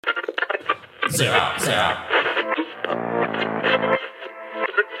Zero.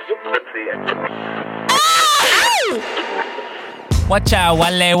 Watch out,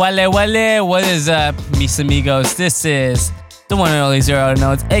 wale. What is up, mis amigos? This is the one and only Zero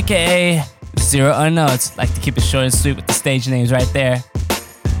Unknowns, aka Zero Unknowns. Like to keep it short and sweet with the stage names right there.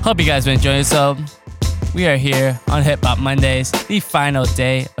 Hope you guys been enjoying yourself. We are here on Hip Hop Mondays, the final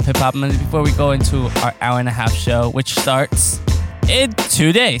day of Hip Hop Mondays before we go into our hour and a half show, which starts in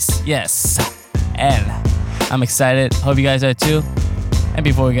 2 days. Yes. And I'm excited. Hope you guys are too. And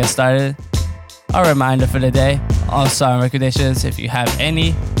before we get started, a reminder for the day, all song recommendations, if you have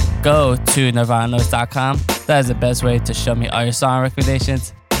any, go to nirvananoise.com. That is the best way to show me all your song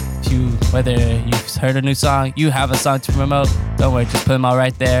recommendations. Whether you've heard a new song, you have a song to promote, don't worry, just put them all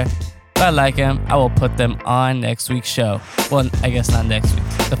right there. If I like them, I will put them on next week's show. Well, I guess not next week,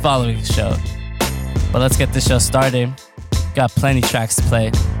 the following week's show. But let's get this show started. Got plenty tracks to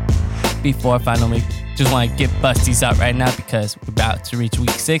play before final week. Just want to get busties out right now because we're about to reach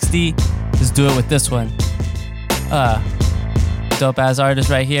week 60. Let's do it with this one. Dope ass artist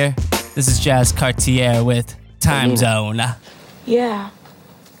right here. This is Jazz Cartier with Time Zone. Yeah.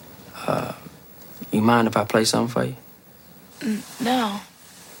 You mind if I play something for you? No,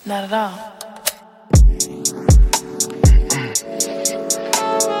 not at all.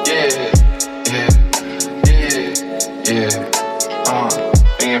 Yeah.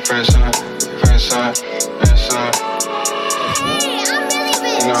 Being fresh on.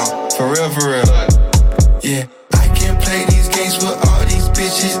 You know, for real. Yeah, I can't play these games with all these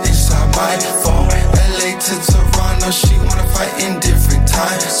bitches inside my phone. LA to Toronto, she wanna fight in different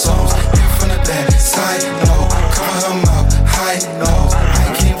time zones. Hit from the back side, no. Cover her mouth, high, no. I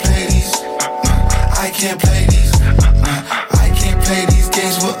can't play these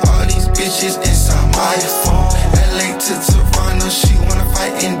games with all these bitches inside my phone. LA to Toronto, she wanna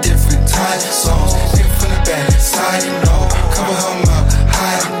fight in different time zones. Hit from the back side, no. Cover her mouth,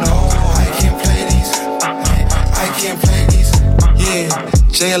 high, no. I can't play these. Yeah,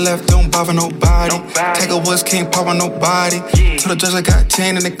 JLF don't bother nobody. Tiger Woods can't pop on nobody. Told the judge I got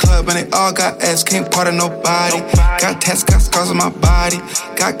 10 in the club and they all got ass, can't part of nobody. Got tats, got scars on my body.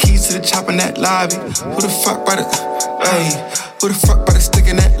 Got keys to the chop in that lobby. Who the fuck by the stick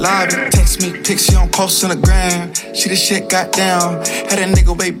in that lobby? Text me pics, she don't post on the gram. She the shit got down. Had a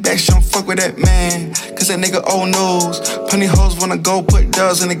nigga way back, she don't fuck with that man. Cause that nigga old news. Plenty hoes wanna go put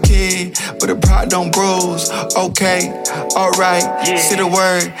dubs in the kid, but the pride don't bruise. Okay, alright, say the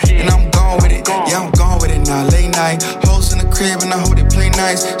word, and I'm gone with it. Yeah, I'm gone with it now, late night. Hoes in the crib and I hope they play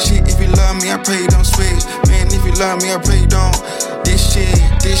nice. Shit, if you love me, I pray you don't switch. Man, if you love me, I pray you don't. This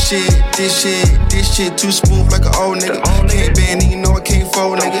shit too smooth like an old nigga. Can't bend, you know I can't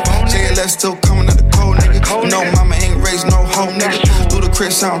fold, nigga. JLS still coming out the cold, nigga. No mama ain't raised no hoe, nigga. Through the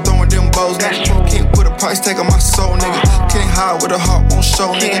crib sound throwing them bows, nigga. Can't put a price tag on my soul, nigga. Can't hide with a heart on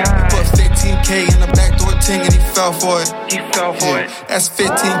show, nigga. Put 15K in the backdoor ting and he fell for it. That's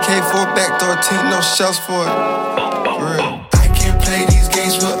 15K for a backdoor ting, no shells for it. For real. I can't play these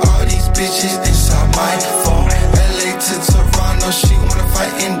games with all these bitches inside my phone. LA to Toronto, she wanna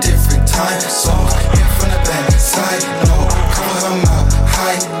fight in different time zones. Hit from the back side, no. Cover her mouth,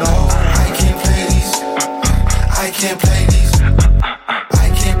 high, no. I can't play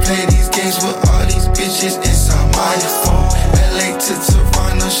these games with all these bitches inside my phone. LA to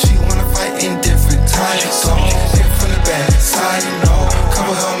Toronto, she wanna fight in different time zones. Hit from the back side, no.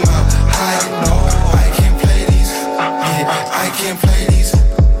 Cover her mouth, high, no. I can't play these.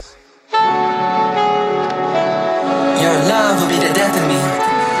 Your love will be the death of me,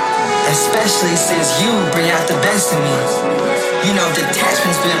 especially since you bring out the best in me. You know,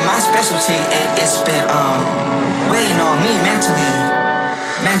 detachment's been my specialty, and it's been weighing on me mentally.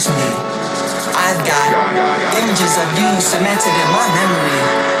 I've got images of you cemented in my memory.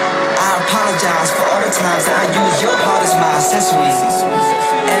 I apologize for all the times that I use your heart as my accessory.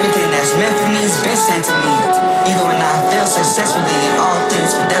 Everything that's meant for me has been sent to me. Even when I fail successfully in all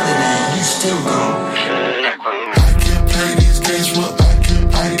things fidelity, you still gone. I can't play these games, but I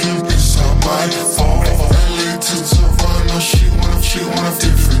can inside my phone. LA to Toronto, she wanna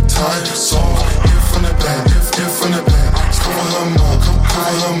different time zone. Hit from the back. Cover her mouth.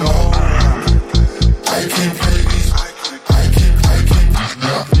 I can't play these. I can't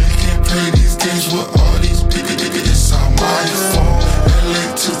play these games with all these bitches inside my phone. LA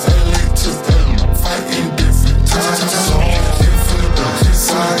to fight in different time zones. Hit from the back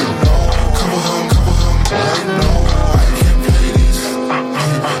side, no. Cover her. No, I can't play these.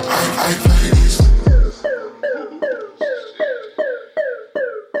 I play these.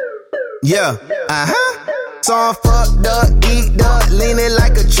 Yeah, So I'm fucked up, geeked up, leaning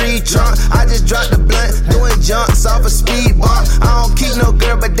like a tree trunk. I just dropped the blunt, doing jumps off a speed bump. I don't keep no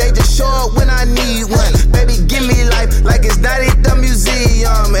girl, but they just show up when I need one. Baby, give me life like it's not at the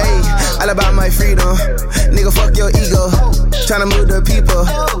museum. Hey, all about my freedom. Nigga, fuck your ego. Tryna move the people,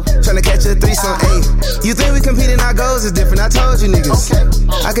 tryna catch a threesome. Hey, you think we competing? Our goals is different. I told you niggas.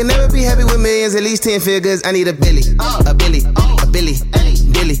 I can never be happy with millions, at least 10 figures. I need a Billy, a Billy, a Billy,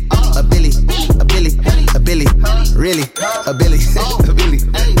 Billy, a Billy, a Billy, a Billy, really, a Billy, a Billy,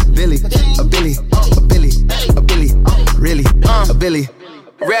 Billy, a Billy, a Billy, a Billy, really, a Billy.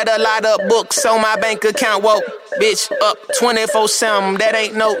 Read a lot of books on my bank account, woke. Bitch, up 24/7, that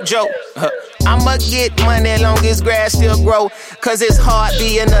ain't no joke. I'ma get money long as grass still grow. Cause it's hard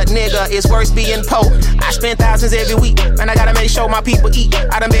being a nigga, it's worse being po. I spend thousands every week, and I gotta make sure my people eat.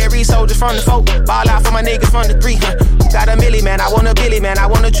 I done buried soldiers from the folk, ball out for my niggas from the 3. Got a milli, man, I want a Billy, man, I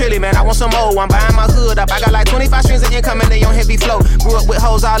want a trilly, man, I want some more. I'm buying my hood up, I got like 25 streams of income and they on heavy flow. Grew up with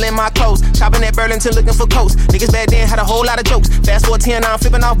hoes all in my clothes, shopping at Burlington looking for coats. Niggas back then had a whole lot of jokes. Fast forward 10, now I'm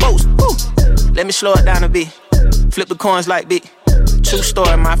flipping off boats. Woo. Let me slow it down a bit, flip the coins like big. True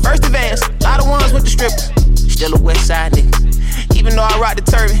story, my first advance, a lot of ones with the strippers. Still a west side nigga, even though I rock the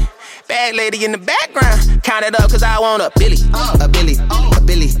turban. Bad lady in the background, count it up cause I want a Billy. A Billy, a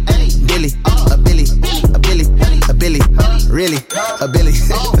Billy, Billy, a Billy, a Billy, a Billy, really, a Billy,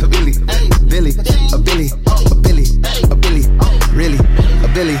 a Billy, Billy, a Billy, a Billy, a Billy, really, a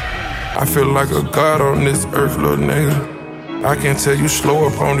Billy. I feel like a god on this earth, little nigga. I can tell you slow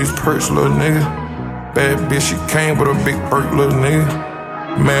up on these perks, little nigga. Bad bitch, she came with a big perk, little nigga.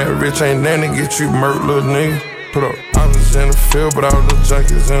 Mad rich ain't nothing to get you murked, little nigga. Put up, I was in the field, but all the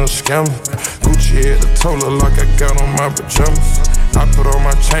junkies in the scammers. Gucci had the tola like I got on my pajamas. I put on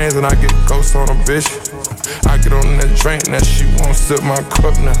my chains and I get ghosts on a bitch. I get on that drink, now she won't sip my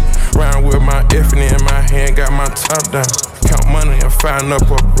cup now. Round with my effing in my hand, got my top down. Count money and find up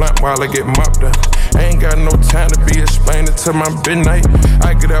a blunt while I get mopped down. I ain't got no time to be explaining to my midnight.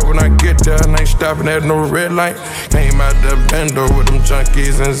 I get out when I get there and ain't stopping at no red light. Came out the bando with them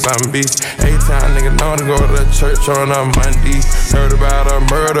junkies and zombies. 8-time nigga known to go to the church on a Monday. Heard about a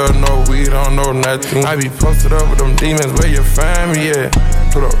murder, no we don't know nothing. I be posted up with them demons, where you find me at?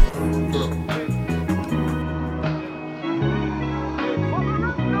 Put up.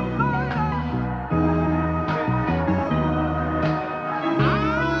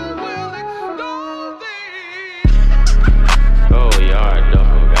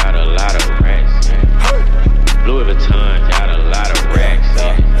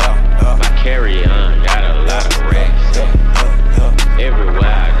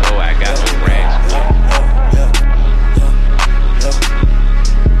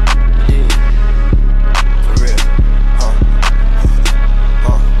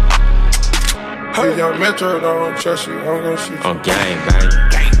 Metro, don't trust you, I'm gonna shoot you. I'm gang banging,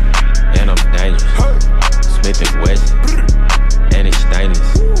 and I'm dangerous. Smith & Wesson, and it's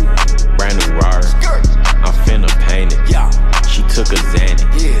stainless. Brand new Rari, I'm finna paint it. She took a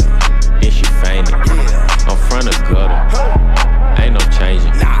Xanny, and she fainted. I'm front of gutter, ain't no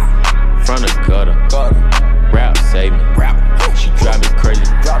changing. Front of gutter, rap save me. She drive me crazy,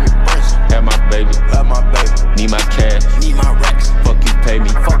 have my baby, need my cash, fuck you pay me.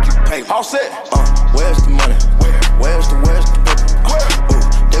 All set. Where's the money? Where's the paper? Ooh,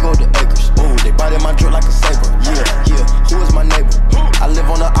 there go the acres. Ooh, they biting my drip like a saber. Yeah. Who is my neighbor? I live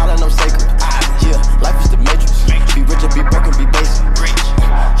on the island, I'm sacred. Yeah, life is the matrix. Be rich or be broke and be basic.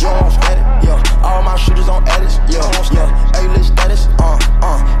 You don't sweat it. Yeah, all my shooters on edits. Yeah. A-list status.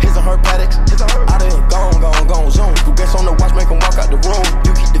 His and her paddocks. Out of here, gone, zoom. Who gets on the watch, make him walk out the room.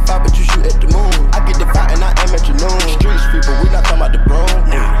 You keep the fight, but you shoot at the moon. I get the fight and I aim at your noon. Streets people, we not talking about the broom.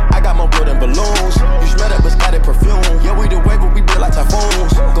 I got more blood than balloons. You smell that biscotti perfume. Yeah, we the way, but we build like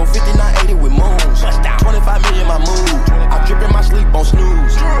typhoons. Go 5980 with moons. 25 million my mood. I drip in my sleep on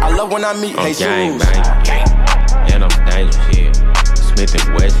snooze. I love when I meet Jesus. I'm gang banging, and I'm dangerous, yeah. Smith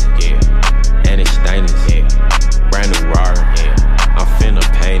 & Wesson, yeah. And it's stainless, yeah. Brand new Rari, yeah. I'm finna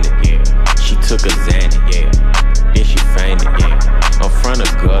paint it, yeah. She took a Xanny, yeah. Then she fainted, yeah. I'm front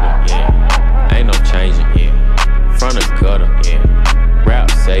of gutter, yeah. Ain't no changing, yeah. Front of gutter, yeah.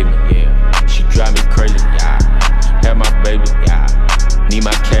 Rap save me, yeah. She drive me crazy, yeah. Have my baby, yeah. Need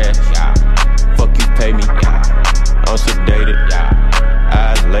my cash, yeah. Fuck you pay me, yeah. I'm sedated, yeah.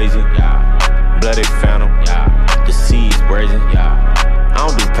 Eyes lazy, yeah. Bloody phantom, yeah. The seas brazen, yeah. I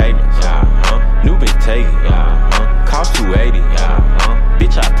don't do payments, yeah. New been taken, yeah. Cost 280, yeah.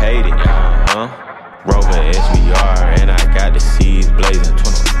 Bitch, I paid it, yeah. Rover SVR, and I got the seas blazing.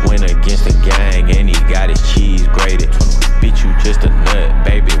 Went against the gang, and he got his cheese grated. Bitch, you just a nut,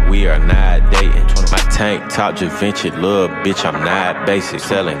 baby, we are not dating. My Tank top, just ventured, love, bitch, I'm not basic.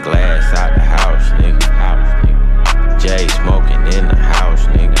 Selling glass out the house, nigga. Jay smoking in the house,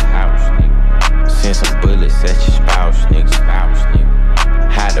 nigga. Send some bullets at your spouse, nigga.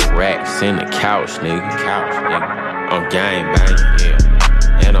 Hide the racks in the couch, nigga. I'm gang banging,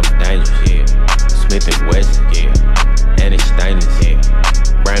 yeah. And I'm dangerous, yeah. Smith & Wesson, yeah. And it's stainless, yeah.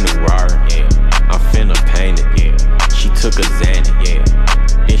 Brand new Rari, yeah. I'm finna paint it, yeah. She took a Xanny,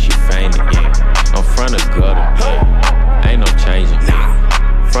 yeah. Then she fainted, yeah. I'm front of gutter, yeah. Ain't no changing,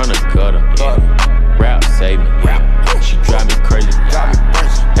 yeah. Front of gutter, yeah. Rap save me, yeah. She drive me crazy, yeah.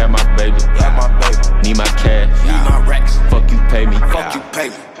 Have my baby, need my cash, need my racks. Fuck you, pay me, fuck you, pay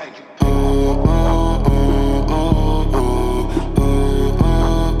me.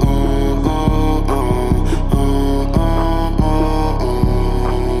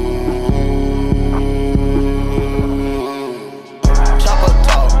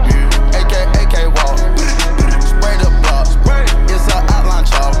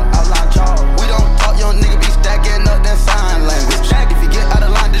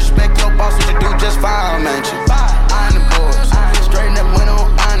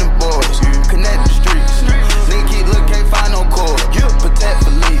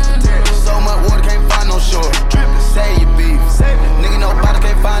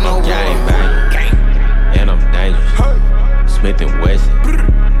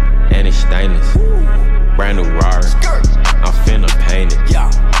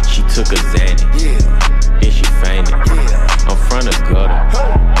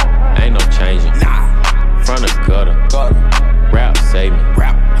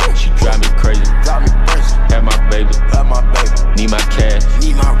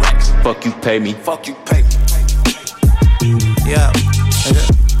 Pay me. Fuck you, pay me. Yeah,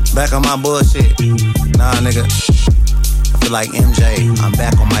 nigga. Back on my bullshit. Nah, nigga. I feel like MJ. I'm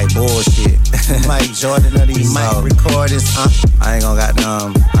back on my bullshit. Mike Jordan of these mic recordings. I ain't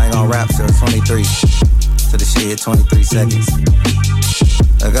gonna rap till 23. To the shit, 23 seconds.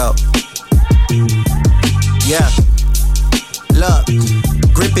 Let's go. Yeah. Look.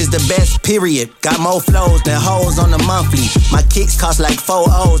 Grip is the best, period. Got more flows than hoes on the monthly. My kicks cost like 4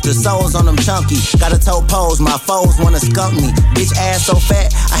 O's, the soles on them chunky. Got a toe pose, my foes wanna skunk me. Bitch ass so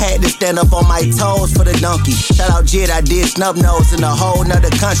fat, I had to stand up on my toes for the donkey. Shout out Jid, I did snub nose in a whole nother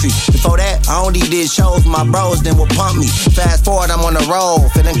country. Before that, I only did shows with my bros, then would pump me. Fast forward, I'm on the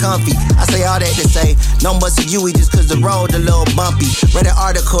road, feeling comfy. I say all that to say, no much of you, just cause the road a little bumpy. Read an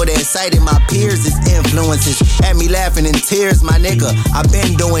article that cited my peers' influences. Had me laughing in tears, my nigga. I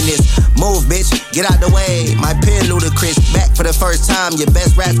been doing this. Move, bitch, get out the way. My peer ludicrous, back for the first time. Your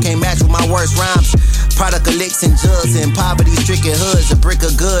best raps can't match with my worst rhymes. Product of licks and jugs in poverty-stricken hoods. A brick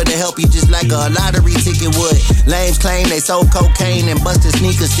of good to help you just like a lottery ticket would. Lames claim they sold cocaine and busted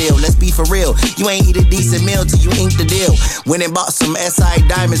sneakers still. Let's be for real. You ain't eat a decent meal till you ink the deal. Went and bought some SI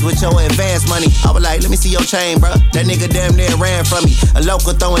diamonds with your advance money. I was like, let me see your chain, bruh. That nigga damn near ran from me. A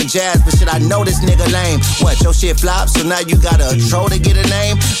local throwing jazz, but shit, I know this nigga lame. What, your shit flopped, so now you gotta troll to get a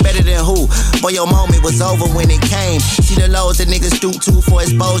name? Better than who? Boy, your moment was over when it came. See the lows that niggas stoop to for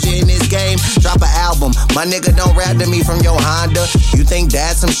exposure in this game? Drop an album. My nigga don't rap to me from your Honda. You think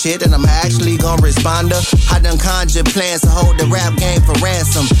that's some shit and I'm actually gonna respond to? I done conjured plans to hold the rap game for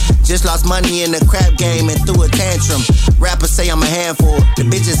ransom. Just lost money in the crap game and threw a tantrum. Rappers say I'm a handful. The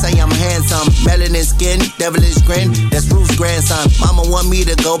bitches say I'm handsome. Melanin skin, devilish grin. That's Ruth's grandson. Mama want me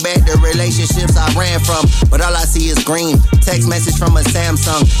to go back to relationships I ran from, but all I see is green. Text message from a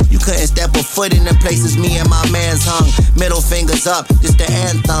Samsung. You couldn't step a foot in the places me and my man's hung. Middle fingers up, just the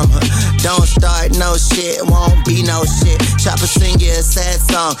anthem. Don't start no shit, won't be no shit. Chopper sing you a sad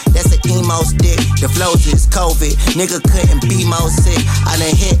song, that's an emo stick. The flows is COVID, nigga couldn't be more sick. I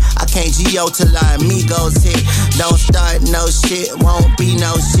done hit, I can't G.O. till our Migos hit. Don't start no shit, won't be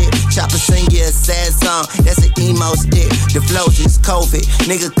no shit. Chopper sing you a sad song, that's an emo stick. The flows is COVID,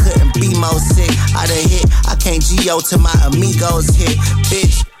 nigga couldn't be more sick. I done hit, I can't G.O. till my amigos hit,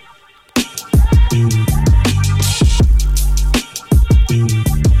 bitch.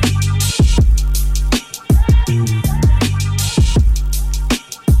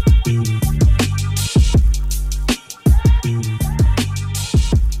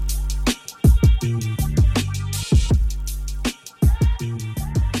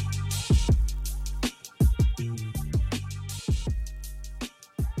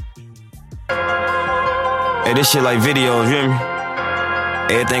 Hey, this shit like videos, you hear me?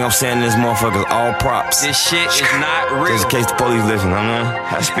 Everything I'm saying in this motherfucker is all props. This shit is not real. Just in case the police listen, I'm not.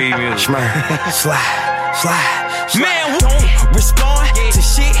 High speed music. Slide. Fly. Man, don't respond to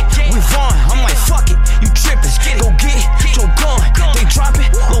shit with Vaughn. I'm like, fuck it, you trippin'. Go get your gun. They dropping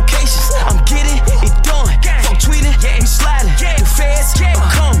locations, I'm getting it done. Fuck tweeting, we sliding. The feds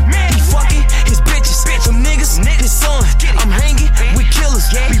come. He fucking his bitches, them niggas, his son. I'm hanging with killers,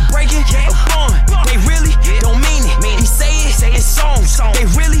 we breaking a bond. They really don't mean it. He say it in songs. They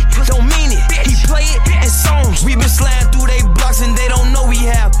really don't mean it. He play it in songs. We been sliding through they blocks and they don't know we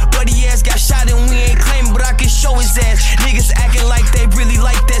have. Buddy ass got shot and we ain't claiming, but I can show his ass. Niggas acting like they really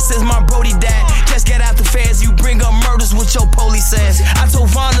like that since my Brody died. Just get out the feds, you bring up murders with your police ass. I told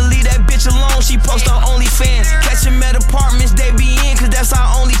Vaughn to leave that bitch alone, she post on OnlyFans. Catch him at apartments, they be in, cause that's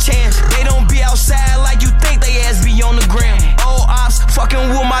our only chance. They don't be outside like you think they ass be on the gram. Old ops,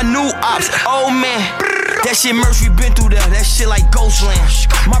 fucking with my new ops. Oh man, that shit merch, we been through that. That shit like Ghostland.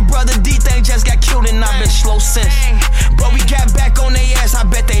 My brother D-Thing just got killed and I've been slow since. But we got back on their ass, I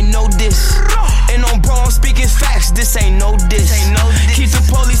bet they know this. And on bro, I'm speaking facts, this ain't no diss. Keep the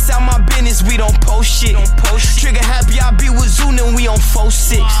police out my business, we don't post shit. Trigger happy, I be with Zoon and we on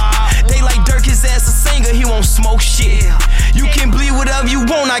 4-6. They like Durk, his ass a singer, he won't smoke shit. You can bleed whatever you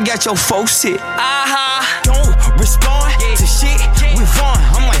want, I got your folks hit. Don't respond to shit with Vaughn.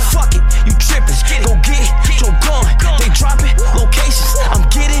 I'm like, fuck it, you trippin'. Go get your gun. They dropping locations, I'm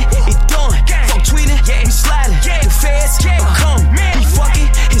getting it done. Fuck tweeting, we sliding. The feds come. He fucking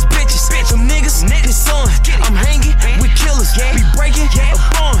his bitches, them niggas, his son. I'm hanging with killers, we breaking a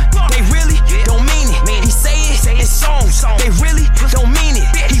bond. They really don't mean it. He say it in songs. They really don't mean it.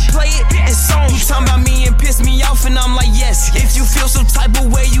 He play it in songs. You talking about me and piss me off and I'm like, yes. If you feel some type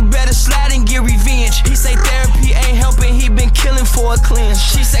of way, you better slide and get revenge. He say therapy ain't helping, he been killing for a cleanse.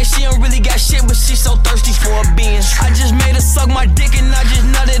 She say she don't really got shit, but she so thirsty for a binge. I just made her suck my dick and I just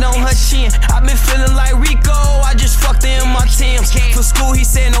nutted on her chin. I been feeling like Rico, I just fucked her in my Timbs. For school he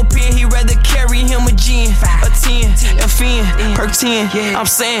said no pen, he rather carry him a gin. A 10, a fin, perk 10. I'm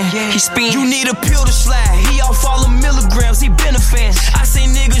saying, he spin. You need a pill to slide, he off all the milligrams, he been a fan. I see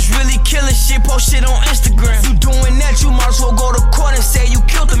niggas really killing shit, post shit on Instagram. You doing that, you might as well go to court and say you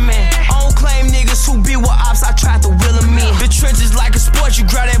killed the man. I don't claim niggas who be with ops, I tried to will them in. The trenches like a sport, you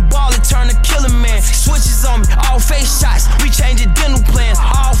grab that ball and turn to killer man. Switches on me, all face shots, we changing dental plans.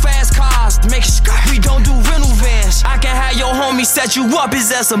 All fast cars, make sure we don't do rental vans. I can have your homie set you up,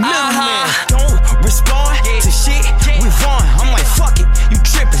 his ass a middleman. Don't respond to shit with Vaughn. I'm like, fuck it, you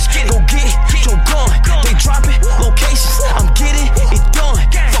trippin'. Go get your gun. They dropping locations, I'm getting it done.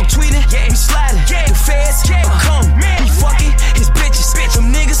 Fuck tweeting, we sliding. The feds come. He fucking his bitches,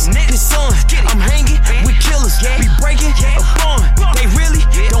 them niggas, his son. I'm hanging with killers, we breaking a bond. They really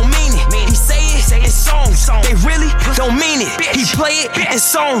don't mean it. He say it in songs. They really don't mean it. He play it in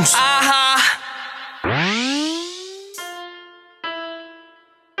songs.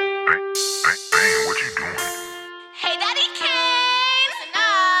 Hey, Daddy Kane.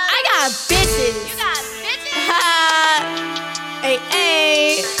 I got bitches. You got bitches? Hey,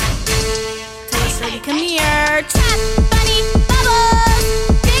 hey. Hey, come here. Chat, bunny, bubbles.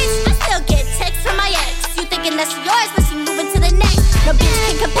 Bitch, I still get texts from my ex. You thinking that's yours, but she moving to the next. No bitch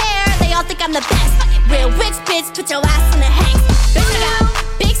can compare, they all think I'm the best. Real rich bitch, put your ass in the hanks. Bitch, I got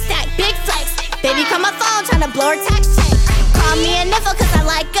big stack, big flex. Baby, call my phone, tryna blow her tax check. Call me a niffle, cause I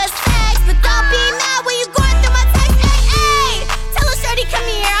like a sex. But don't be mad when you going through my text. Hey, hey, tell her shorty come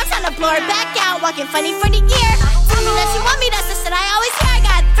here, I'm tryna blow her back out. Walking funny for the year. Tell me that you want me, that's the shit I always hear. I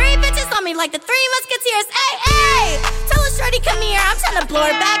got 3 bitches on me like the 3 Musketeers. Hey, hey, tell her shorty come here, I'm tryna blow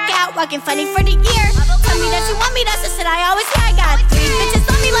her back out. Walking funny for the year. Tell me that you want me, that's the shit I always hear. I got 3 bitches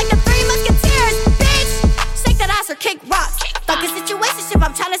on me like the 3 Musketeers. Bitch, shake that ass or kick rocks. Fucking situationship,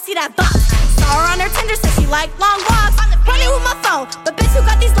 I'm tryna see that box. Saw her on her Tinder, said she like long walks. Running with my phone, but bitch, who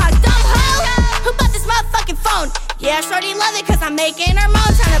got these locked? Dumb hoe, who bought this motherfucking phone? Yeah, shorty love it, cause I'm making her moan.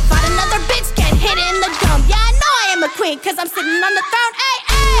 Tryna find another bitch, get hit in the dome. Yeah, I know I am a queen, cause I'm sitting on the throne. Hey,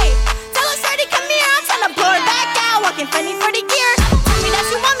 hey, tell her shorty come here, I'm tryna blow her back out. Walking funny for the year. Tell me that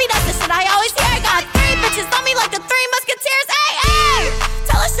you want me, that's the shit I always hear. I got 3 bitches on me like the 3 Musketeers. Hey, hey,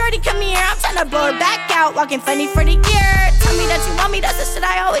 tell her shorty come here, I'm tryna blow her back out. Walking funny for the year. Tell me that you want me, that's the shit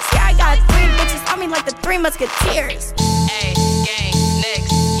I always hear. I got 3 bitches on me like the 3 Musketeers. Hey, gang,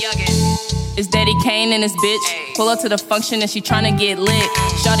 NextYoungin. It's Daddy Kane and this bitch. Pull up to the function and she tryna get lit.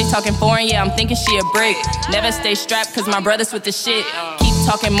 Shawty talking foreign, yeah, I'm thinking she a brick. Never stay strapped cause my brothers with the shit. Keep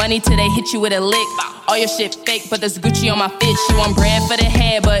talking money till they hit you with a lick. All your shit fake, but there's Gucci on my fit. She want bread for the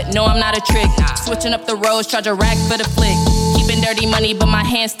head, but no, I'm not a trick. Switching up the roads, charge a rack for the flick. Keep Sipping dirty money, but my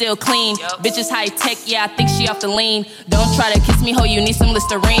hands still clean. Bitches high tech, yeah, I think she off the lean. Don't try to kiss me, ho, you need some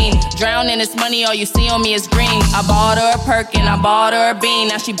Listerine. Drown in this money, all you see on me is green. I bought her a perk and I bought her a bean.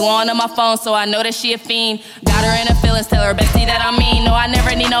 Now she blowing on my phone, so I know that she a fiend. Got her in her feelings, tell her bestie that I mean. No, I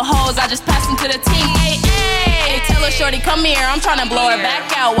never need no hoes, I just pass them to the team. Hey, hey, tell her shorty, come here. I'm tryna blow her back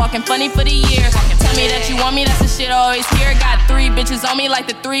out, walking funny for the year. Tell me that you want me, that's the shit I always hear. Got 3 bitches on me like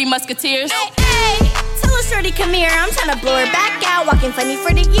the 3 Musketeers. Hey, hey, tell her shorty, come here. I'm tryna blow her back out, walking funny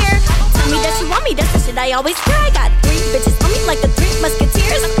for the year. Tell me that you want me, that's the shit I always hear. I got 3 bitches on me like the 3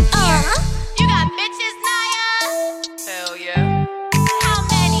 Musketeers. You got bitches, Naya? Hell yeah. How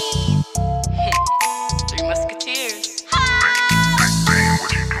many? 3 Musketeers.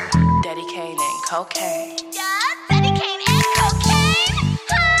 Daddy Kane and cocaine. Yeah, Daddy Kane and cocaine.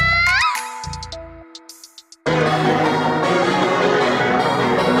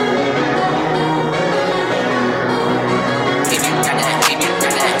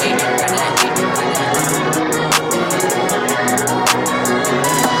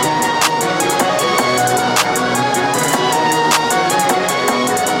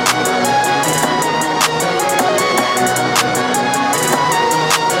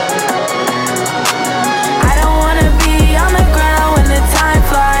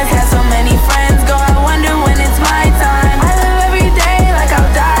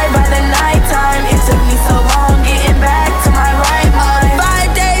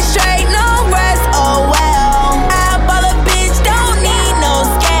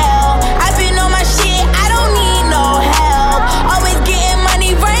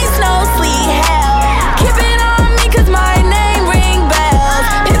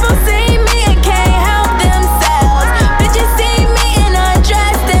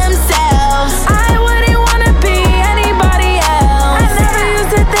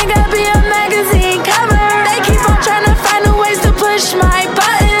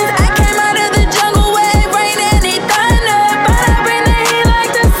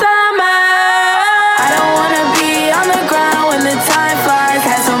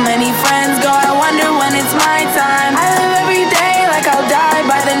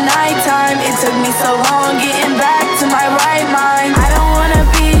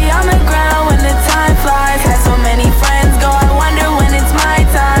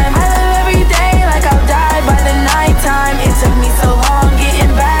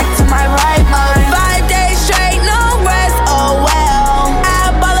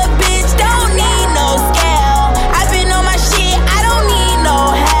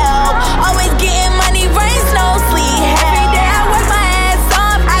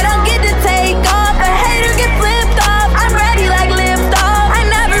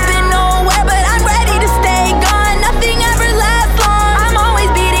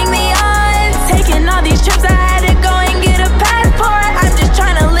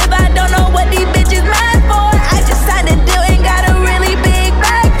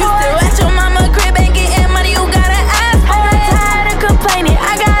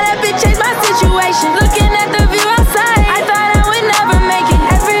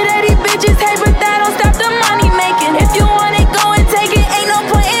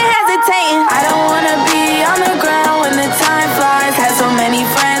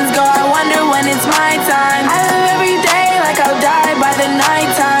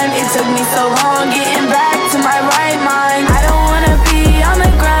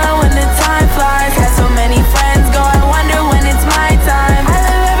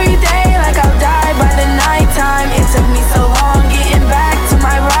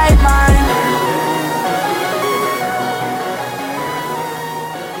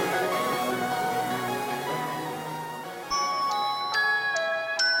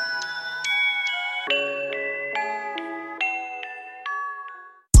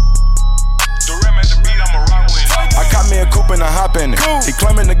 He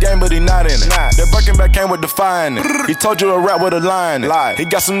claiming the game, but he not in it. That Birkin bag came with defying it. He told you a rap with a line. He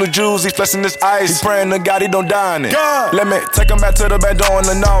got some new jewels, he flexing his ice. He praying to God he don't die in it. Let me take him back to the back door in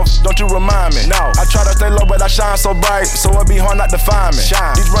the north. Don't you remind me? No. I try to stay low, but I shine so bright, so it be hard not to find me.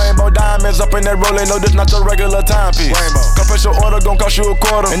 These rainbow diamonds up in that rolling, no, this not your regular timepiece. Come press your order, gon' cost you a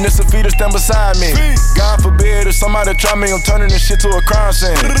quarter, and this a fee to stand beside me. God forbid if somebody try me, I'm turning this shit to a crime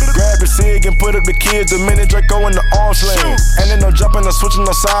scene. Grab the cig and put up the kids, the minute Draco in the arm sling. And then no jumping or switching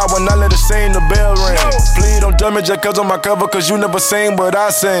the side when I let it sing, the bell ring. Please don't judge me just cause on my cover, cause you never seen what I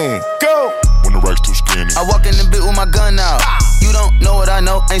seen. Go! When the rack's too skinny, I walk in the bit with my gun out. You don't know what I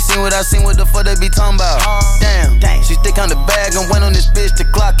know, ain't seen what I seen, what the fuck they be talking about? Damn, she stick on the bag and went on this bitch to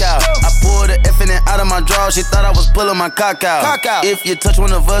clock out. I pulled the F in it out of my drawers, she thought I was pulling my cock out. If you touch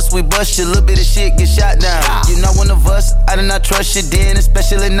one of us, we bust your little bit of shit, get shot down. You not one of us, I did not trust you then,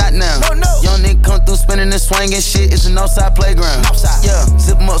 especially not now. Young nigga come through spinning and swinging shit, it's an outside playground. Yeah,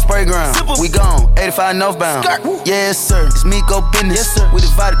 zip 'em up, spray ground. We gone, 85 northbound. Yes, sir, it's Migos business. We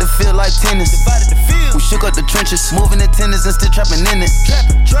divided the field like tennis. We shook up the trenches, moving the tenders and still trapping in it.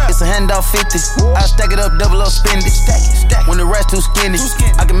 It's a handout 50. I stack it up, double up, spend it. When the rest too skinny,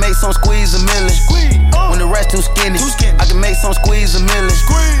 I can make some squeeze a million. When the rest too skinny, I can make some squeeze a million.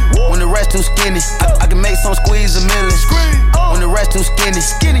 When the rest too skinny, I can make some squeeze a million. When the rest too skinny,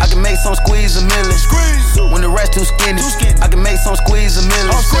 I can make some squeeze a million. When the rest too skinny, I can make some squeeze a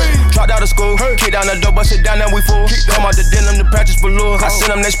million. Dropped out of school, kick down the door, bust it down, now we full. Come out the denim, the practice below. I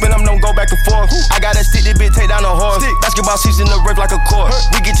send them, they spin them, don't go back and forth. I got that stick, this bitch take down a horse. Basketball season, the rip like a court.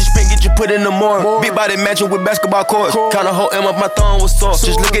 We get you spin, get you put in the morning. Big body matching with basketball courts. Kinda whole M up, my thumb was sore.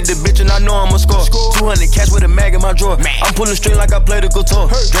 Just look at the bitch and I know I'ma score. 200 cash with a mag in my drawer. I'm pulling string like I play the guitar.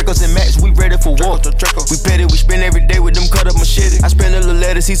 Dracos and Max, we ready for war. We petty, we spend every day with them cut up machete. I spend a little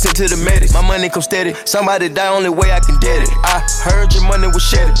letters, he sent to the medics. My money come steady. Somebody die, only way I can get it. I heard your money was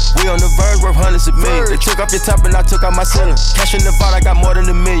shedded. We on the verge, worth hundreds of millions. They took off your top and I took out my ceiling. Cash in the vault, I got more than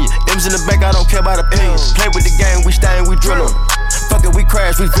 $1 million. M's in the bank, I don't care about opinions. Play with the game, we stay and we drill 'em. Fuck it, we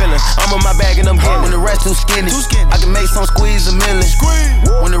crash, we feelin'. I'm on my bag and I'm hitting. When the rest too skinny, I can make some squeeze a million.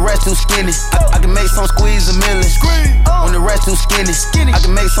 When the rest too skinny, I can make some squeeze a million. When the rest too skinny, I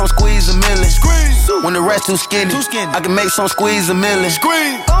can make some squeeze a million. When the rest too skinny, I can make some squeeze a million.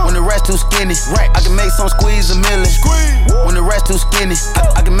 When the rest too skinny, I can make some squeeze a million. When the rest too skinny,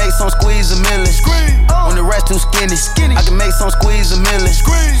 I can make some squeeze a million. When the rest too skinny, I can make some squeeze a million.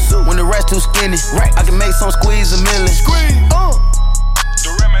 When the rest too skinny, I can make some squeeze a million. The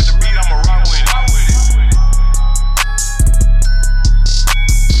rim at the beat, I'ma rock with it.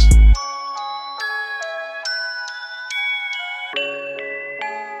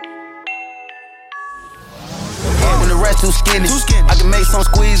 When the rest too skinny, I can make some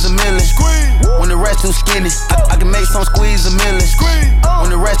squeeze a million. When the rest too skinny, I can make some squeeze a million. When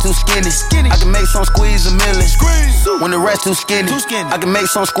the rest too skinny, I can make some squeeze a million. When the rest too skinny, I can make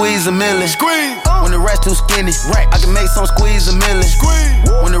some squeeze a million. When the rest too skinny, I can make some squeeze a million.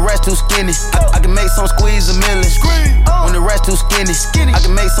 When the rest too skinny, I can make some squeeze a million. When the rest too skinny, I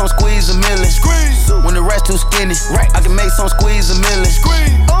can make some squeeze a million. When the rest too skinny, I can make some squeeze a million.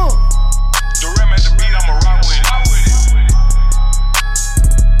 The rim at the beat, I'ma rock with it.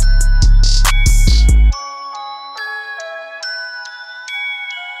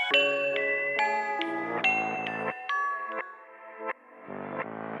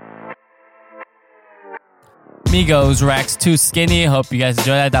 Migos, Racks Too Skinny. Hope you guys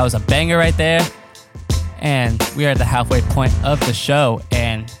enjoyed that. That was a banger right there. And we are at the halfway point of the show.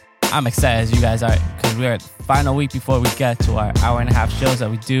 And I'm excited as you guys are because we're at the final week before we get to our hour-and-a-half shows that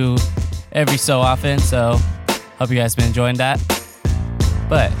we do every so often. So hope you guys been enjoying that.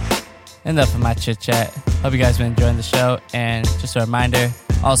 But enough of my chit-chat. Hope you guys been enjoying the show. And just a reminder,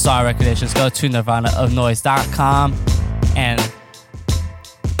 all song recommendations go to nirvanaofnoise.com.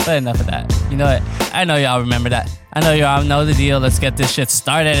 But enough of that. You know what? I know y'all remember that. I know y'all know the deal. Let's get this shit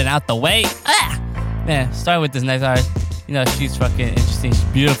started and out the way. Man, start with this next artist. You know, she's fucking interesting. She's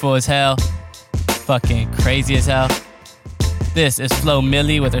beautiful as hell. Fucking crazy as hell. This is Flo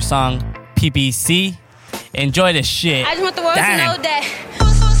Milli with her song PPC. Enjoy this shit. I just want the world to know that.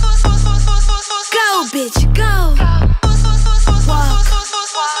 Go, bitch, go. Walk.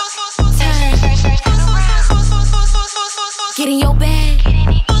 Turn. Get in your bag.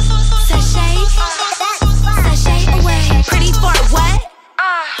 Sashay away. Pretty for what?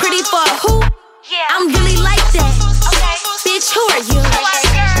 Pretty for who? Yeah. I'm really like that. Okay. Bitch, who are you?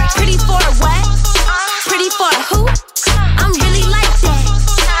 Pretty for what? Pretty for who? I'm really like that.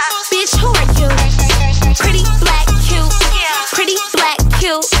 Bitch, who are you? Pretty black cute. Pretty black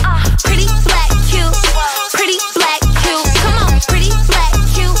cute. Pretty black cute. Pretty black cute. Come on, pretty black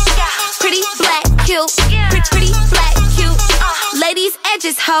cute. Pretty black cute. Pretty black cute. Ladies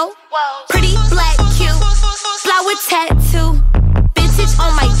edges hoe. Pretty black cute. Flower tattoo. Vintage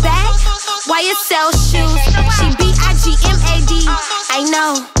on my back. YSL shoes. She BIGMAD. I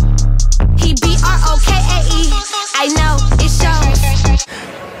know. He BROKAE. I know. It shows.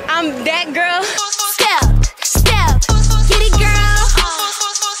 I'm that girl. Step. Get it, girl.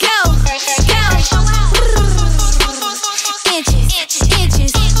 Go.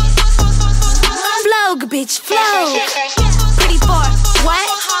 Inches. Flow, bitch, flow. Pretty for what?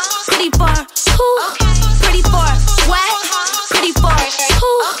 Pretty for who? Pretty for what?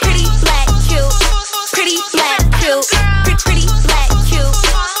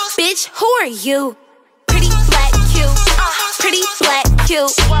 you? Pretty black cute, pretty black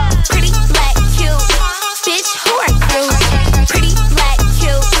cute, pretty black cute. Bitch, who are you? Pretty black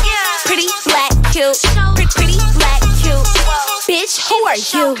cute, pretty black cute, pretty black cute. Bitch, who are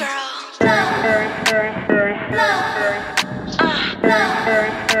you?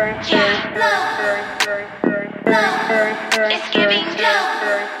 It's giving love.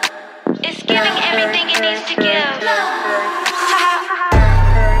 It's giving everything it needs to give.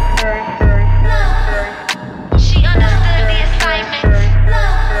 She understood the assignment.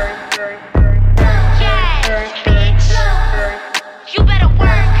 Yes, bitch. You better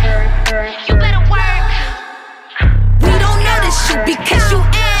work. You better work. We don't notice you because you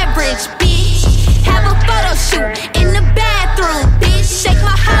average, bitch. Have a photo shoot in the bathroom, bitch. Shake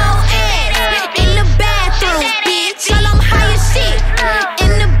my whole ass in the bathroom, bitch. Girl, I'm high as shit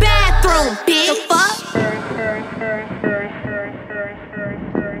in the bathroom, bitch. The fuck?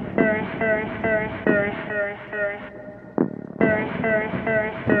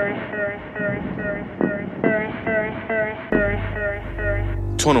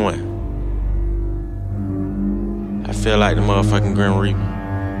 I feel like the motherfucking Grim Reaper.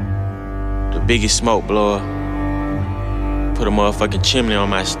 The biggest smoke blower. Put a motherfucking chimney on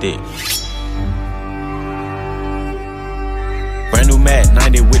my stick. Brand new Mac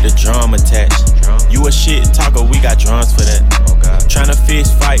 90 with the drum attached. You a shit talker, we got drums for that. Oh God. Tryna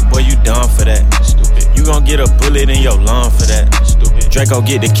fist fight, boy, you done for that. Stupid. You gon' get a bullet in your lung for that. Stupid. Draco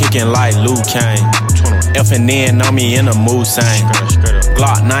get the kicking like Luke Kane. F&N on me in a mood sang.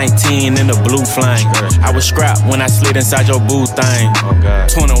 Glock 19 in the blue flame. I was scrapped when I slid inside your boo thing. Oh God.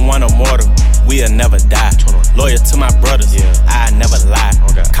 21 Immortal, we'll never die. Loyal to my brothers, I never lie.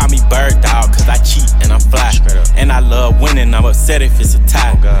 Okay. Call me bird dog, cause I cheat and I'm fly. And I love winning, I'm upset if it's a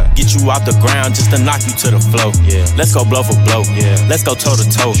tie. Get you off the ground just to knock you to the floor. Let's go blow for blow, let's go toe to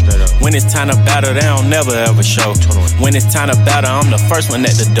toe. When it's time to battle, they don't never ever show. When it's time to battle, I'm the first one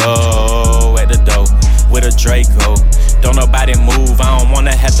at the door, with a Draco. Don't nobody move, I don't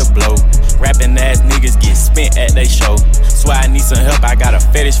wanna have to blow. Rapping ass niggas get spent at they show. Swear I need some help, I got a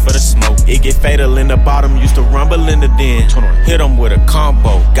fetish for the smoke. It get fatal in the bottom, used to rumble in the den. Hit him with a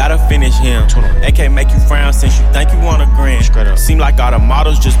combo, gotta finish him. They can't make you frown since you think you wanna grin. Seem like all the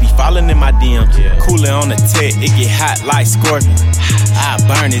models just be falling in my DMs. Cooler on the tech, it get hot like Scorpion. I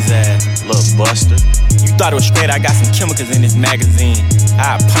burn his ass, little buster. You thought it was straight, I got some chemicals in this magazine.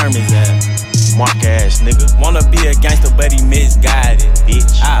 I perm his ass. Mark ass nigga. Wanna be a gangster, but he misguided,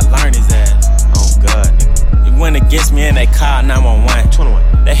 bitch. I learned his ass. Oh God, nigga. He went against me and they called 911.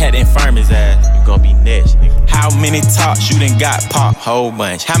 21. They had to infirm his ass. You gon' be next, nigga. How many talks you done got popped? Whole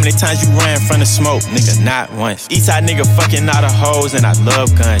bunch. How many times you ran from the smoke? Nigga, not once. Eastside nigga fucking all the hoes and I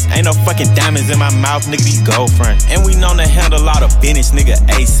love guns. Ain't no fucking diamonds in my mouth, nigga, these gold fronts. And we known to handle all the business, nigga,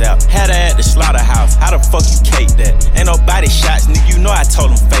 ASAP. Had her at the slaughterhouse. How the fuck you cake that? Ain't no body shots, nigga, you know I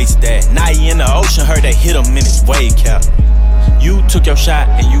told him face that. Now he in the ocean, heard they hit him in his wave cap. You took your shot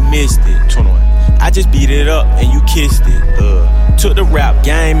and you missed it. 21. I just beat it up and you kissed it. Took the rap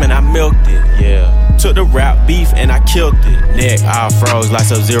game and I milked it. Took the rap beef and I killed it. Neck all froze like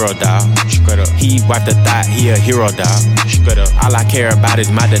Sub-Zero, dog. Straight up. He wiped the thought, he a hero, dog. Straight up. All I care about is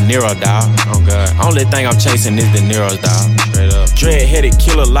my De Niro, dog. Oh God. Only thing I'm chasing is De Niro's, dog. Straight up. Dread-headed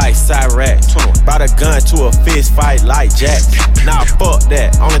killer like Cyrax. Brought a gun to a fist fight like Jack. Nah, fuck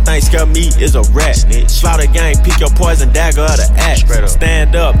that. Only thing scare me is a rat. Slaughter gang, pick your poison dagger of the axe.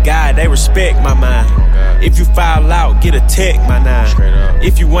 Stand up, guy, they respect my mind. If you foul out, get a tech, my nine.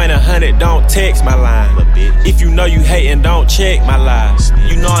 If you ain't 100, don't text my line. If you know you hatin', don't check my lies.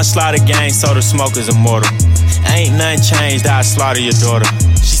 You know I slaughter gang, so the smoke is immortal. Ain't nothing changed, I'll slaughter your daughter.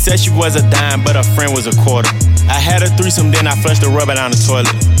 She said she was a dime, but her friend was a quarter. I had a threesome, then I flushed the rubber down the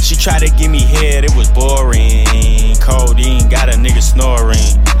toilet. She tried to give me head, it was boring. Codeine got a nigga snoring.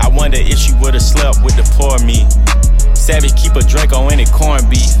 I wonder if she would've slept with the poor me. Savage keep a Draco in it, corned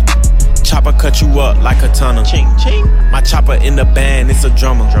beef. Chopper cut you up like a tunnel. Ching, ching. My chopper in the band, it's a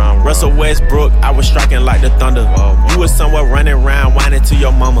drummer. Russell Westbrook, I was striking like the thunder. You was somewhere running around, whining to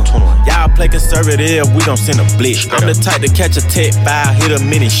your mama. Y'all play conservative, we gon' send a blitz. I'm the type to catch a tech file, hit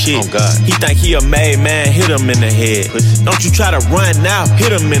him in his shit. Oh God. He think he a made man, hit him in the head. Don't you try to run now,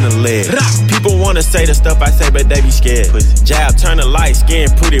 hit him in the leg. People wanna say the stuff I say, but they be scared. Jab, turn the light skin,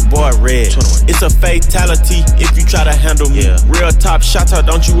 pretty boy red. It's a fatality if you try to handle me. Real top shotter,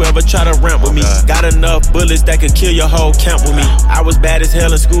 don't you ever try to tryna ramp with me. Got enough bullets that could kill your whole camp with me. I was bad as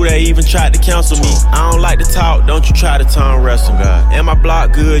hell in school, they even tried to counsel me. I don't like to talk, don't you try to tongue wrestle. And my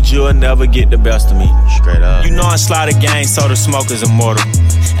block good, you'll never get the best of me. Straight up. You know I slaughter gang, so the smoke is immortal.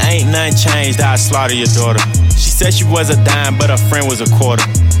 Ain't nothing changed, I slaughter your daughter. She said she was a dime, but her friend was a quarter.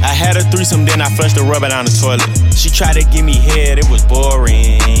 I had a threesome, then I flushed the rubber down the toilet. She tried to give me head, it was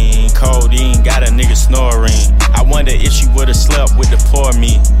boring. Codeine got a nigga snoring. I wonder if she would've slept with the poor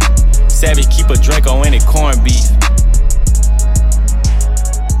me. Savage keep a Draco in it, corned beef.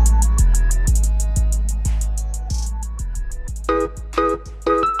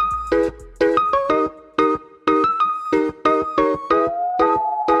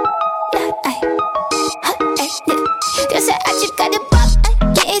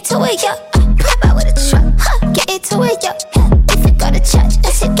 To it, yo. Pop out with a truck, get into it, yo. If you go to church,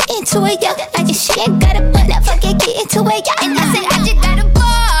 I said get into it, yo. I just she ain't got a butt, now fuck it, get into it, yo. And I said I just got a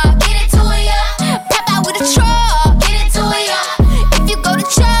ball, get into it, yo. Pop out with a truck, get into it, yo. If you go to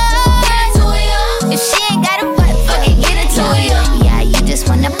church, get into it, yo. If she ain't got a butt, fuck it, get into it, yo. Yeah, you just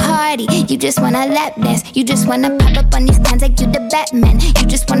wanna party, you just wanna lap dance, you just wanna pop up on these cans like you the Batman. You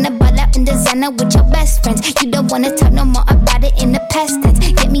just wanna ball out in designer with your best friends. You don't wanna talk no more about it in the past tense.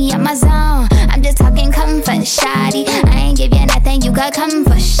 Get me out my zone, I'm just talking comfort, shoddy. I ain't give you nothing, you got come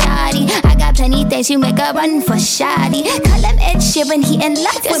for shoddy. I got plenty things you make a run for shoddy. Call him Ed Sheeran, he in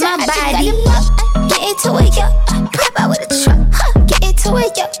love with my body. Get into it, yo. Pop out with a truck, get into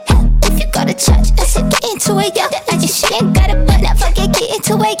it, yo. If you go to church, I said get into it, yo. I just she ain't got a butt, now fuck it, get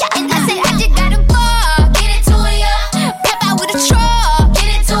into it, yo. And I said I just got a ball, get into it, yo. Pop out with a truck, get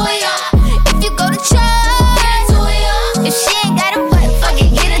into it, yo. If you go to church, get into it, yo. If she ain't got a butt, fuck it,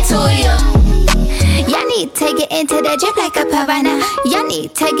 get into it, yo. Y'all need to get into the drip like a piranha. Y'all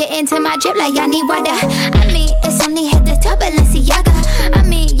need to get into my drip like y'all need water. I mean, it's only hit the top, Balenciaga. I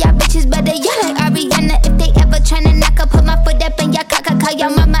mean, y'all bitches better, y'all like Ariana. If they ever tryna knock up, put my foot up in your caca. Call your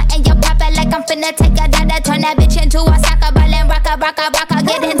mama and your papa like I'm finna take a dada. Turn that bitch into a soccer ball and rock a.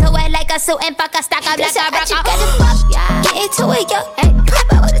 Get into it like a suit and fuck a stack of like a rock. Get into it, yo. Hey,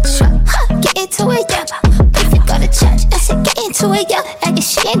 pop out with a truck, get into it, yo. If you go to church, I said get into it, yo. Like if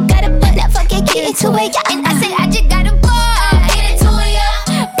she ain't got a butt, now fuck it, get into it, yo. And I said I just got a ball, get into it,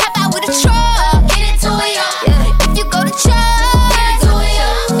 yo. Pop out with a truck, get into it, yo. If you go to church, get into it, yo.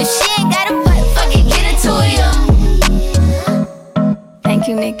 If she ain't got a butt, fuck it, get into it, yo. Thank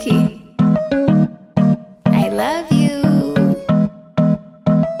you, Nikki. I love you.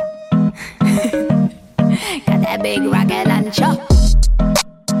 Got that big rocket launcher.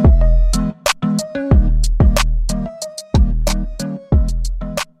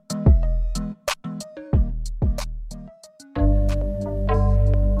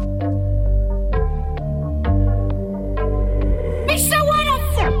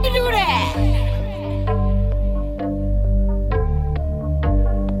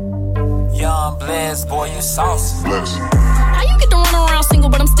 Boy, you saucy. How you get to run around single,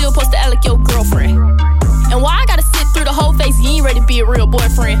 but I'm still supposed to act like your girlfriend? And why I gotta sit through the whole face, you ain't ready to be a real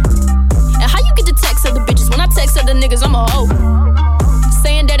boyfriend? And how you get to text other bitches when I text other niggas, I'm a hoe?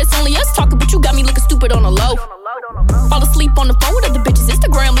 Saying that it's only us talking, but you got me looking stupid on the low. Fall asleep on the phone with other bitches,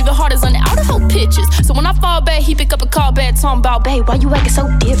 Instagram leaving heart is on the outer whole pictures. So when I fall back, he pick up a call back, talking about, babe, why you acting so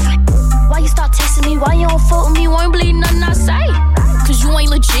different? Why you start texting me? Why you don't fuck with me? Why you believe nothing I say? Cause you ain't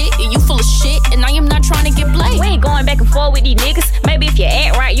legit and you full of shit, and I am not trying to get played. We ain't going back and forth with these niggas. Maybe if you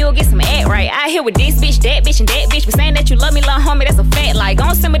act right, you'll get some act right. I here with this bitch, that bitch, and that bitch. But saying that you love me, little homie, that's a fact. Like,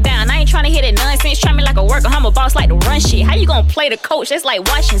 gon' simmer down. I ain't trying to hear that nonsense. Try me like a worker, I'm a boss, like to run shit. How you gon' play the coach? That's like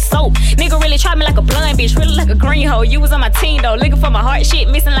washing soap. Nigga really try me like a blonde bitch, really like a green hoe. You was on my team though, looking for my heart shit,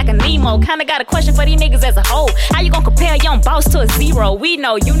 missing like a Nemo. Kinda got a question for these niggas as a whole. How you gon' compare young boss to a zero? We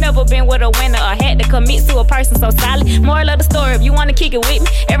know you never been with a winner or had to commit to a person so solid. Moral of the story, if you wanna kick it with me,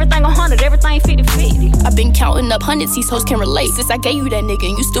 everything 100, everything 50-50. I've been counting up hundreds, these hoes can relate. Since I gave you that nigga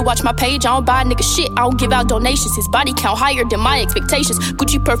and you still watch my page, I don't buy nigga shit, I don't give out donations. His body count higher than my expectations.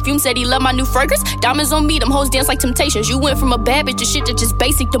 Gucci perfume said he love my new fragrance. Diamonds on me, them hoes dance like Temptations. You went from a bad bitch to shit that just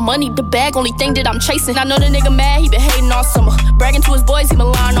basic. The money, the bag, only thing that I'm chasing. I know the nigga mad, he been hating all summer. Bragging to his boys, he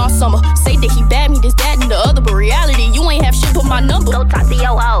been lying all summer. Say that he bad me, this, that, and the other. But reality, you ain't have shit but my number. Go talk to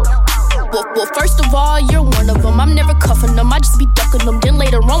your hoes. Well, first of all, you're one of them. I'm never cuffing them, I just be ducking them. Then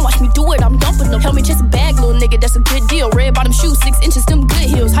later on, watch me do it, I'm dumping them. Help me chase a bag, little nigga, that's a good deal. Red bottom shoes, 6 inches, them good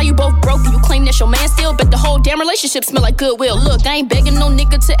heels. How you both broke and you claim that that's your man still. Bet the whole damn relationship smell like Goodwill. Look, I ain't begging no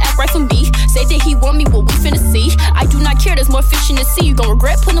nigga to act right for me. Say that he want me, what we finna see. I do not care, there's more fish in the sea. You gon'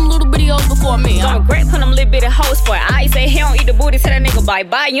 regret putting them little bitty hoes before me. Gon' regret putting them little bitty hoes for it. I say he don't eat the booty, tell that nigga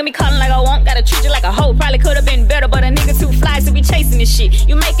bye-bye. You me calling like I won't, gotta treat you like a hoe. Probably could've been better, but a nigga too fly to be chasing this shit.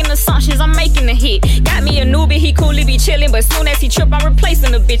 You making assumptions, I'm making a hit. Got me a newbie, he coolly be chillin', but soon as he trip, I'm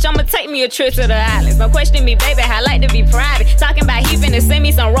replacing the bitch. I'ma take me a trip to the islands. Don't question me, baby, I like to be private. Talking about he finna send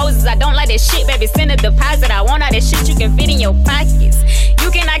me some roses. I don't like that shit, baby, send a deposit. I want all that shit you can fit in your pockets. You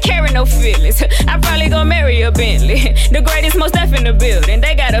cannot carry no feelings. I probably gon' marry a Bentley. The greatest, most deaf in the building.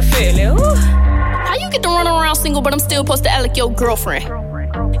 They got a feeling. Ooh. How you get to run around single, but I'm still supposed to act like your girlfriend?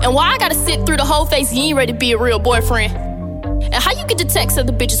 And why I gotta sit through the whole phase, you ain't ready to be a real boyfriend? And how you get to text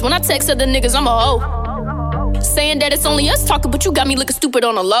other bitches when I text other niggas, I'm a hoe? Saying that it's only us talking, but you got me looking stupid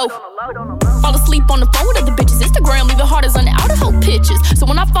on the low. Fall asleep on the phone with other bitches. Instagram leaving heart is on the outer hoe pictures. So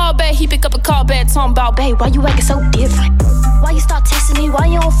when I fall back, he pick up a call back, talking about, babe, why you acting so different? Why you start texting me? Why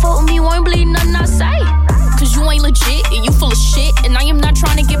you don't fuck with me? Why you believe nothing I say? Cause you ain't legit and you full of shit, and I am not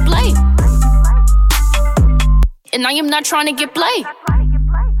trying to get played. And I am not trying to get played.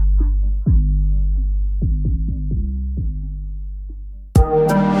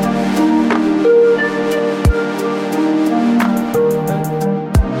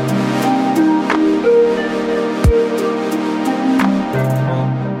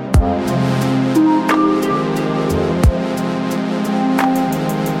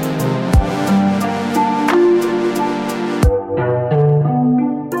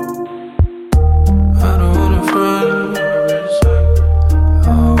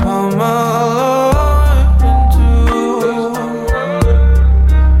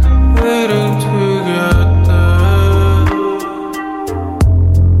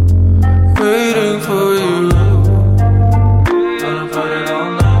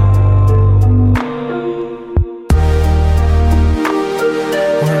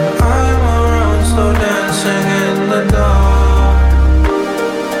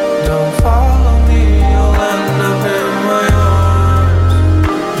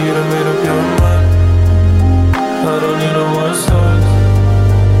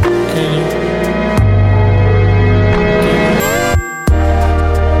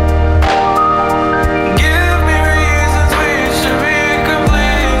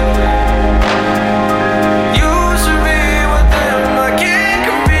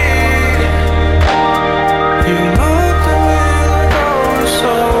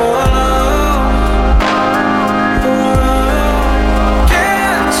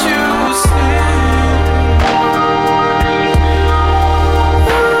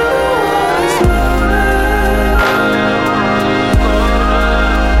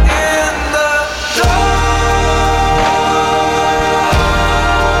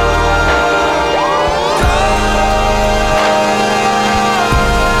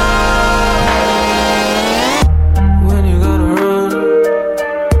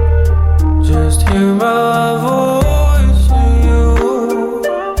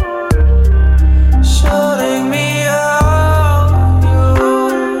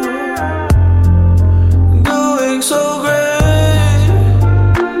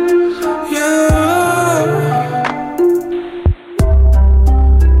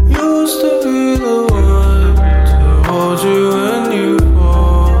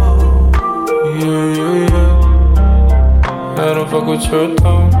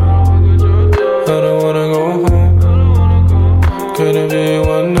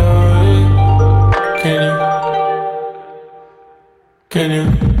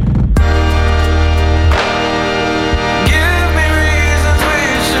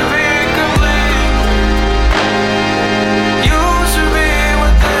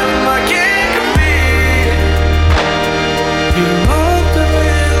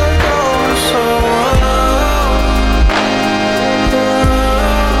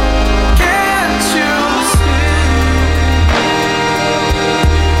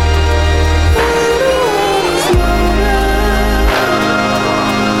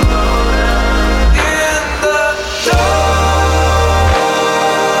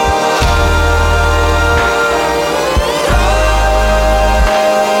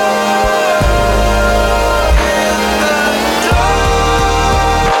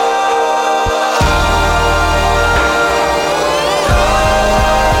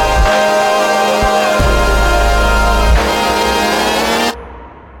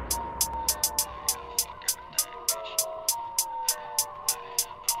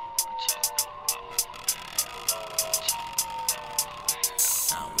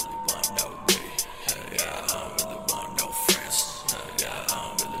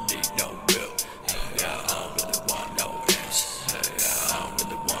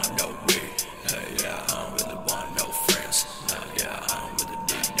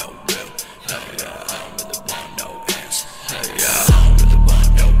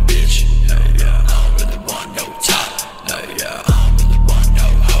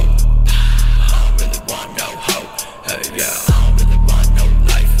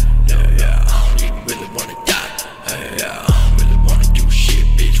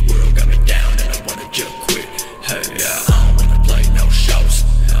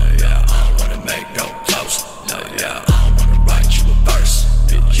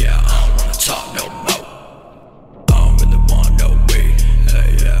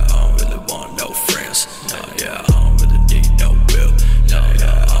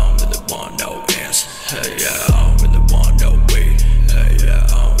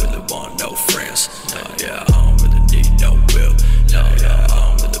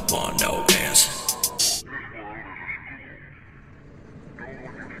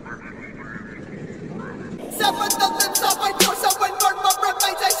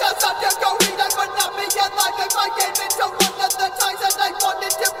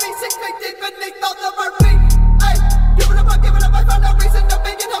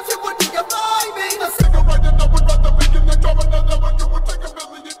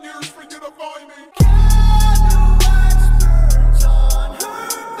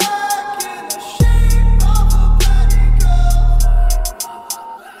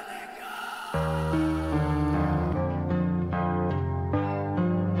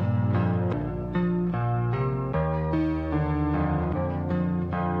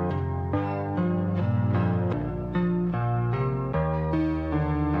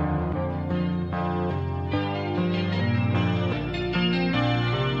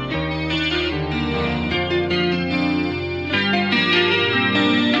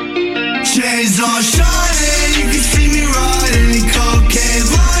 Chains on shining, you can see me riding. Cocaine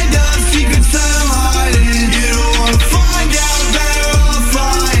lined up, secrets that I'm hiding. You don't wanna find out, better off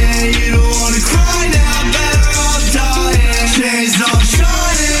flying. You don't wanna cry now, better off dying. Chains on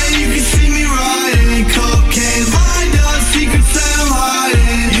shining, you can see me riding. Cocaine lined up, secrets that I'm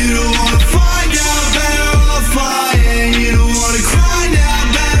hiding. You don't wanna find out, better off flying. You don't wanna cry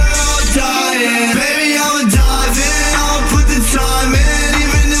now, better off dying. Baby, I'ma dive in, I'ma put the time in.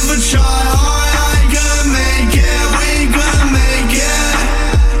 Even if I try hard, I ain't gonna make it. We ain't gonna make it.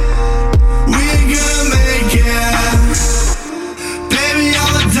 We ain't gonna make it. Baby,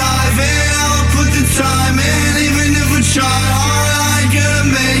 I'ma dive in, I'ma put the time in. Even if I try hard, I ain't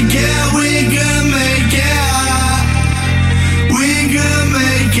gonna make it. We ain't gonna make it. We ain't gonna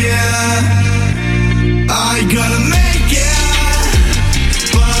make it. I ain't gonna make it.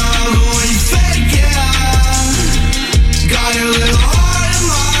 But when you fake it, got your little heart in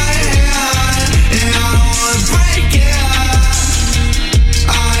my hand, and I don't wanna break it.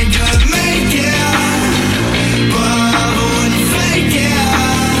 I ain't gonna make it. But when you fake it,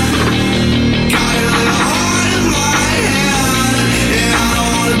 got your little heart in my hand, and I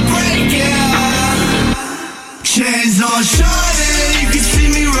don't wanna break it. Chains on shining, you can see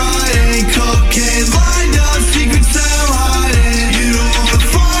me riding. Cocaine lined up, secrets that I'm hiding. You don't wanna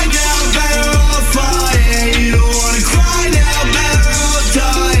find out, better off flying. You don't wanna cry now, better off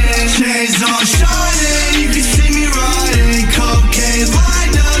dying. Chains on shining, you can see me riding. Cocaine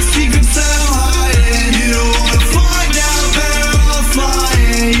lined up, secrets that I'm hiding. You don't wanna find out, better off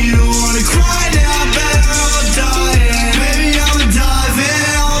flying. You don't wanna cry now, better off dying. Baby, I'ma dive in,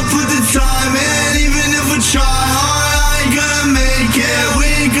 I'ma put the time in. Even if I try hard, I ain't gonna make it. We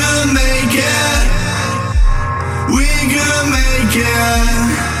ain't gonna make it. We ain't gonna make it.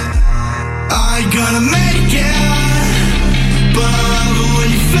 I ain't gonna make it. But when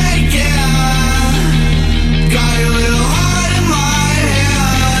you fake it, got your little heart in my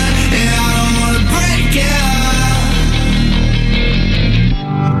hand, and I don't wanna break it.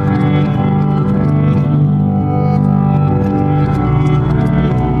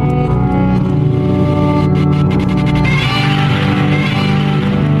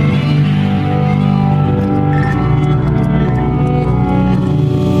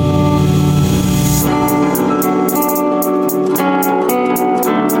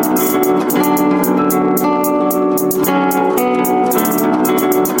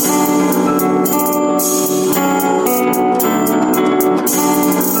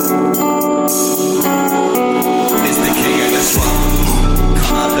 It's the king of the swamp.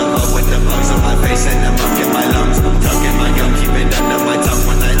 Come out the mud with the bugs on my face and the muck in my lungs. Tucking my gum, keep it under my tongue.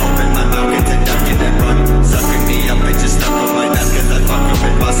 When I open my mouth, get to ducking and run. Sucking me up, it just stuck on my nuts. Cause I fuck up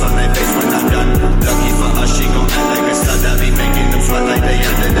and bust on their face when I'm done. Lucky for us, she gon' act like a stud. I be making them sweat like they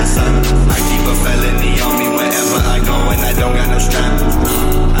under the sun. I keep a felony on me wherever I go, and I don't got no strap.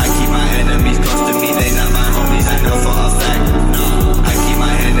 I keep my enemies close to me, they not my homies, I know for a fact. I keep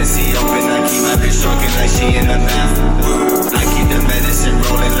my Hennessy open, I keep my bitch talking like she in the math. I keep the medicine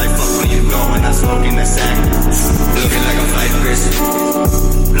rolling like fuck when you go when I'm smoking the sack. Looking like a flight risk,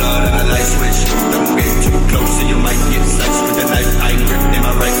 blood on a light switch. Don't get too close or you might get sliced with a knife I grip in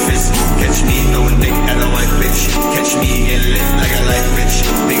my right fist. Catch me throwing dick at a white bitch. Catch me getting lit like I like rich.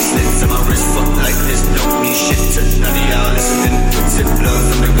 Big slits in my wrist, fuck like this. Don't mean shit to none of y'all listening. Sip blood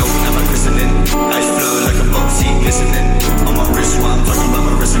from the goat, now my christening. Ice flow like a boat seat glistening. On my wrist while I'm talking about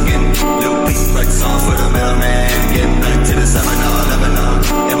my wrist again. Lil Peep right song for the middleman. Getting back to the seminar, Lebanon.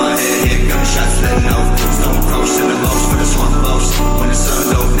 In my head, hear gunshots letting off. Stone cross in the most for the swamp boss. When the sun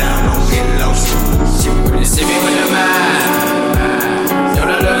low down, don't get lost. You see me with the man. Don't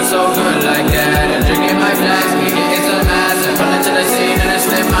look so good like that. I'm drinking my flask, kicking into the mass. And pulling to the scene and I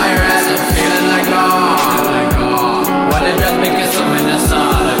slip my ass. I'm feeling like God.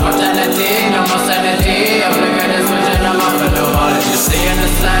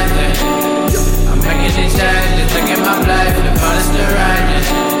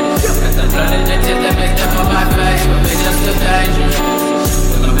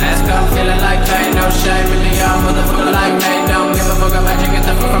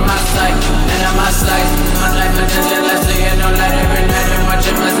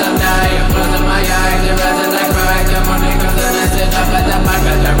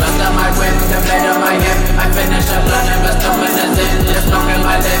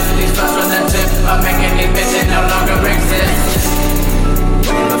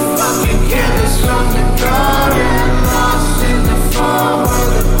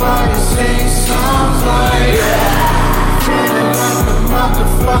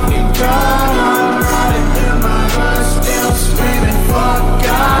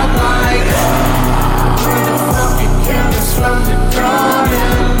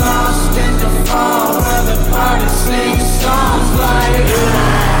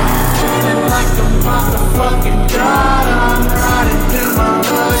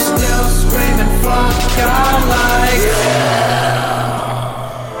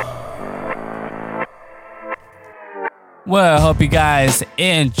 Well, I hope you guys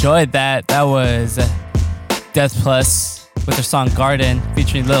enjoyed that. That was Death Plus with their song Garden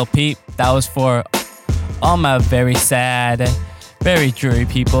featuring Lil Peep. That was for all my very sad, very dreary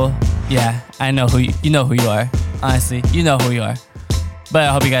people. Yeah, I know who you know who you are. Honestly, you know who you are. But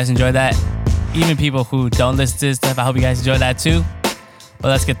I hope you guys enjoyed that. Even people who don't listen to this stuff, I hope you guys enjoy that too. But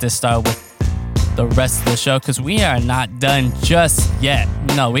let's get this started with the rest of the show because we are not done just yet.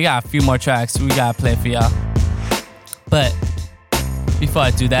 No, we got a few more tracks we gotta play for y'all. But before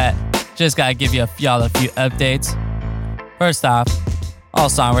I do that, just gotta give y'all a few updates. First off, all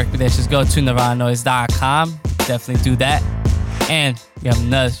song recommendations go to nirvananoise.com. Definitely do that. And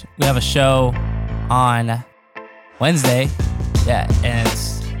we have a show on Wednesday. Yeah,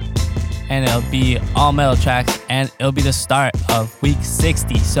 and it'll be all metal tracks, and it'll be the start of week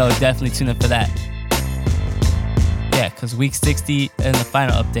 60. So definitely tune in for that. Yeah, because week 60 and the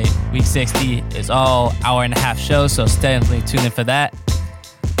final update. Week 60 is all hour-and-a-half shows, so definitely tune in for that.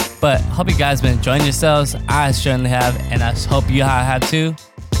 But hope you guys been enjoying yourselves. I certainly have, and I hope you have too.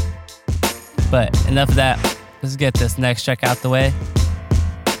 But enough of that. Let's get this next track out the way.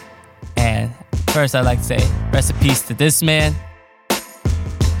 And first, I'd like to say rest in peace to this man.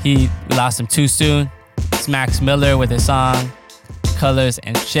 We lost him too soon. It's Max Miller with his song Colors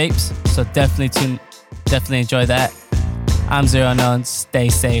and Shapes. So definitely enjoy that. I'm Zero Unknown. Stay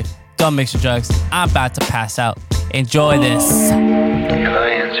safe. Don't mix your drugs. I'm about to pass out. Enjoy this. Have I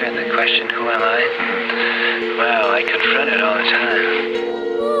answered the question, who am I? Well, I confront it all the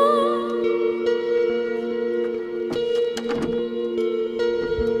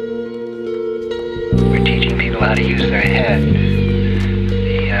time. We're teaching people how to use their head.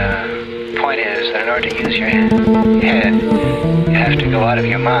 The point is that in order to use your head, you have to go out of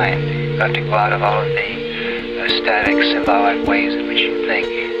your mind. You've got to go out of all of the static, symbolic ways in which you think.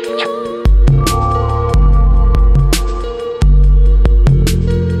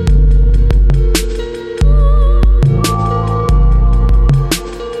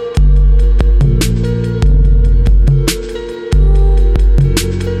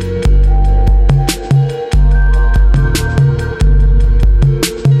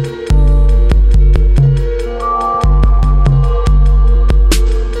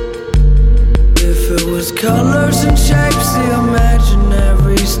 Colors and shapes, the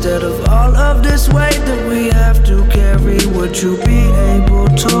imaginary. Instead of all of this weight that we have to carry, would you be able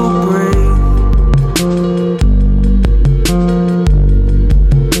to breathe?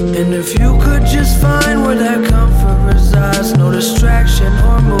 And if you could just find where that comfort resides, no distraction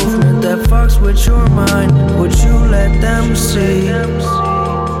or movement that fucks with your mind, would you let them see?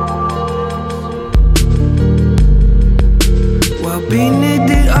 While beneath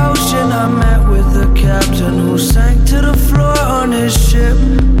the ocean I met with the captain who sank to the floor on his ship.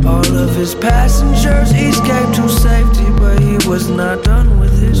 All of his passengers escaped to safety, but he was not done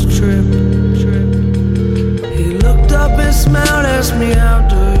with his trip. He looked up and smiled, asked me how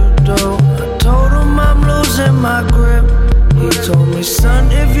do you do. I told him I'm losing my grip. He told me,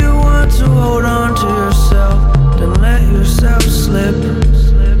 son, if you want to hold on to yourself, then let yourself slip.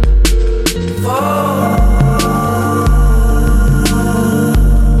 Fall.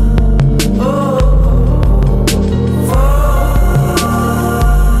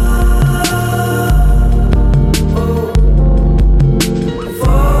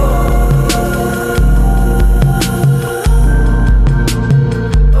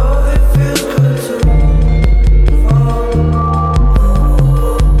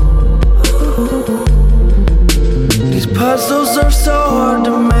 Puzzles are so hard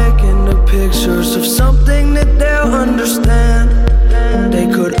to make into pictures of something that they'll understand. They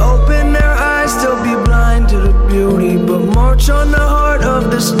could open their eyes, still be blind to the beauty, but march on the heart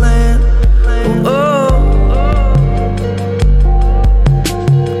of this land. Oh,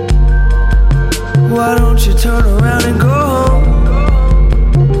 why don't you turn around and go home?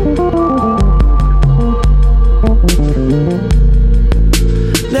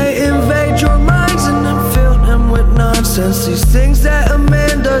 They invade your minds and then fill them with nonsense. These things that a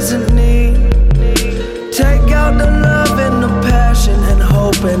man doesn't need. Take out the love and the passion and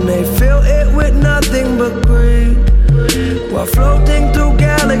hope, and they fill it with nothing but greed. While floating through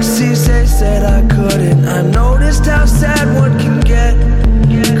galaxies, they said I couldn't. I noticed how sad one can get.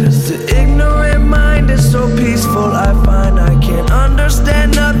 Cause the ignorant mind is so peaceful, I find I can't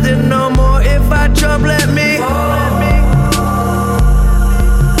understand nothing no more. If I jump, let me.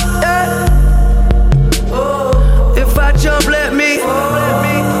 If I jump, let me.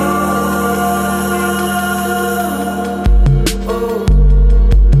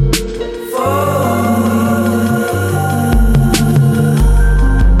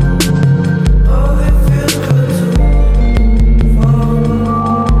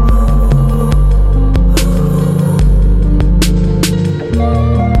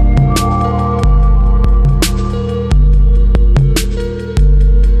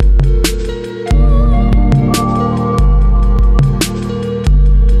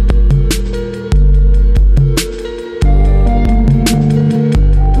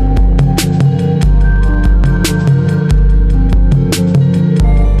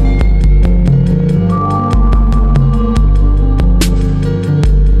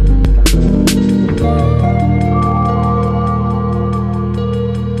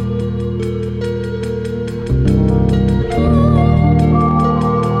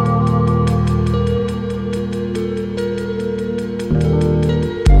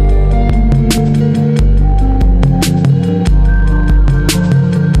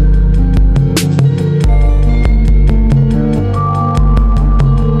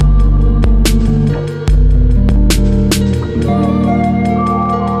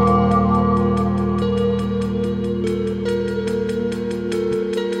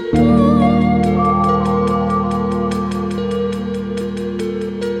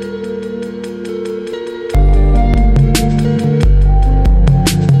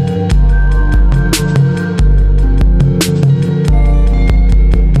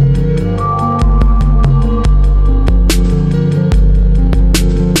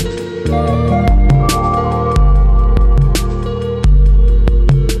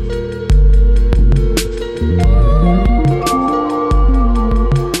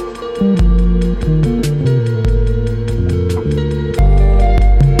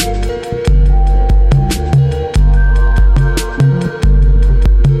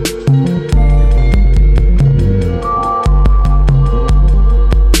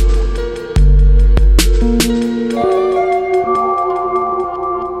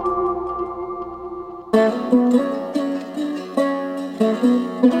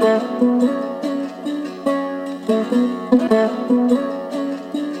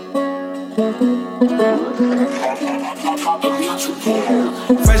 Fresh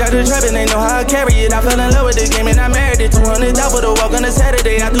out the trap and they know how I carry it. I fell in love with the game and I married it. 200 for the walk on a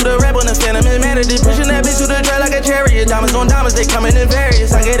Saturday. I threw the rap on the phantom and mad at it. Pushing that bitch to the track like a chariot. Diamonds on diamonds, they coming in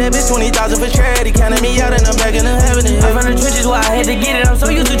various. I gave that bitch 20,000 for charity. Counting me out and I'm back in the heaven. I'm from the trenches where I had to get it. I'm so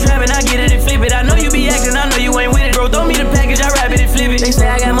used to trapping, I get it and flip it. I know you be acting, I know you ain't with it. Bro, throw me the package, I wrap it and flip it. They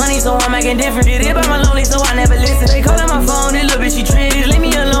say I got money, so I'm acting different. Get it by my lonely, so I never listen. They callin' my phone, this little bitch, she trending. Leave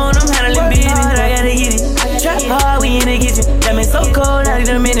me alone, I'm handling business. I gotta get it. Trap hard, we in the kitchen. That man so cold, not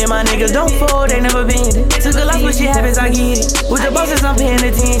even a minute. My niggas don't fold, they never been it. Took a loss, but shit happens, I get it. With the bosses, I'm paying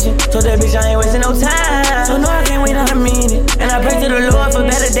attention. Told that bitch I ain't wasting no time. So no, I can't wait on a minute. And I pray to the Lord for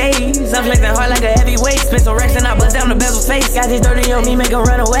better days. I'm flexing hard like a heavyweight. Spent some racks and I bust down the bezel face. Got this dirty on me, make them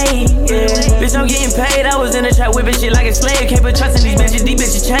run away. Yeah, bitch, I'm getting paid. I was in the trap whipping shit like a slave. Can't put trust in these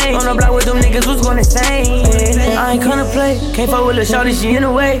bitches change. On the block with them niggas, who's gonna insane? Yeah. I ain't gonna play. Can't fuck with a shorty, she in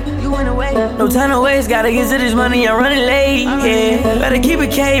the way. You in the way. No time to waste, gotta get to this money, I'm running late. Yeah, better keep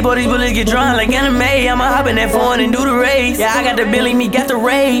it K, boy, these bullets get drawn like anime. I'ma hop in that phone and do the race. Yeah, I got the Billy, me got the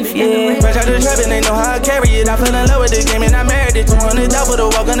rave. Yeah, fresh out the trap and they know how I carry it. I fell in love with the game and I married it. 200 for the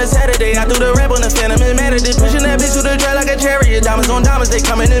walk on a Saturday. I threw the rap on the phantom and mad at it. Pushing that bitch to the track like a chariot. Diamonds on diamonds, they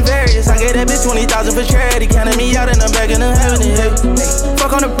coming in various. I gave that bitch 20,000 for charity. Counting me out and I'm back in the heaven. Hey,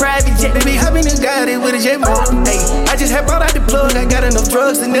 fuck on a private jet, baby, I been got it with a jet motor. Hey, I just had brought out the plug. I got enough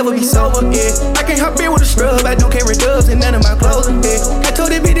drugs to never be sober. Yeah, I can't hop in with a scrub. I don't carry dubs and none of my clothes. Yeah, I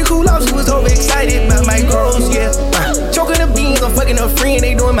told that bitch to cool off. She was overexcited about my goals. Yeah, choking the beans, I'm fucking her friend.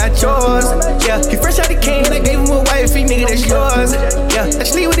 They doing my chores. Yeah, he fresh out the can. I gave him a wifey, nigga, that's yours. Yeah, I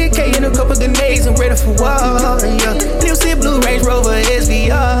sleep with a K and a couple grenades and ready for war. Yeah, Lil Sid Blue Range Rover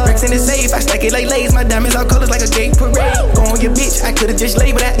SVR. Rex in the safe, I stack it like lace. My diamonds all colors like a gay parade. Go on your bitch, I could've just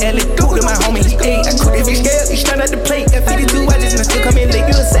laid, but I added go to my homie. He ate. I could if he scared, he turned out the plate. Got 52 watches and I still come in late.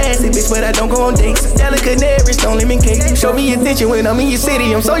 You a sassy bitch, but I don't go on dates. Delicate Canaries, don't lemon cake. Show me attention when I'm in your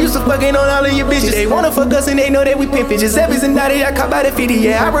city. I'm so used to fucking on all of your bitches. They wanna fuck us and they know that we pimpin'. Giuseppe's and Naughty, I caught by the 50.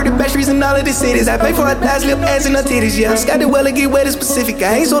 Yeah, I rode the best streets in all of the cities. I pay for her thighs, lip, ass, and her titties. Yeah, Scott the well to get wet is specific.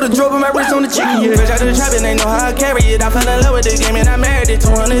 I ain't sold a drove with my wrist on the chicken. Yeah, fresh out the trap and they know how I carry it. I fell in love with the game and I married it.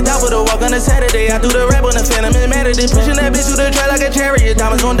 200 for the walk on a Saturday. I threw the rap on the phantom and mad at it. Pushing that bitch to the track like a chariot.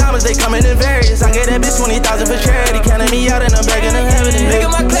 Diamonds on diamonds, they coming in various. I gave that bitch 20,000 for charity. Counting me out and I'm back in the heaven. Look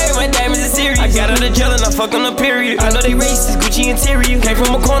at my claim, my diamonds are serious. I got out of jail and I fucked on the period. I know they racist, Gucci interior. Came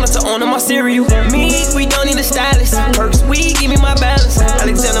from a corner to owning my cereal. Meek, we don't need a stylist. Perks, we give me my balance.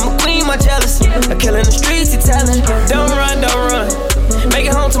 Alexander McQueen, my jealous. A killer in the streets, he telling. Don't run, don't run. Make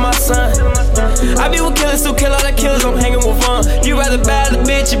it home to my son. I be with killers who kill all the killers, I'm hanging with fun. You rather buy the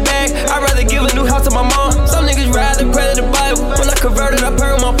bitch your bag, I'd rather give a new house to my mom. Some niggas rather pray to the Bible. When I converted, I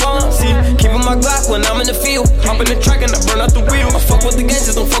pray with my palm. See, keeping my Glock when I'm in the field. Hop in the track and I burn out the wheel. I fuck with the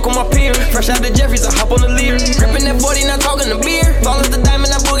gangsters, don't fuck with my peers. Fresh out the Jeffries, I hop on the Lear. Gripping that 40, not talking the beer. Fall off the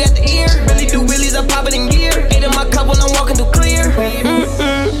diamond, I boog at the ear. Really do wheelies, I pop it in gear. Eight in my cup when I'm walking through clear.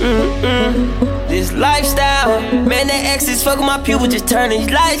 This lifestyle, man, that exes fuck with my people, just turn these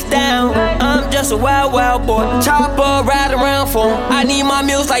lights down. I'm just a wild, wild boy. Chopper, ride around for him. I need my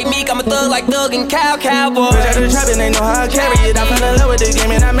meals like Meek, I'm a thug like Thug and Cowboy. Fresh out the trap and they know how I carry it. I fell in love with the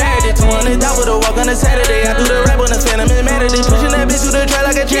game and I married it. 200 for the walk on a Saturday. I threw the rap on the phantom and mad at it. Pushing that bitch to the track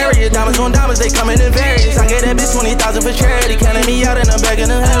like a chariot. Diamonds on diamonds, they coming in various. I gave that bitch 20,000 for charity. Counting me out and I'm back in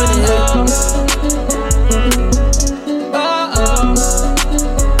the heaven.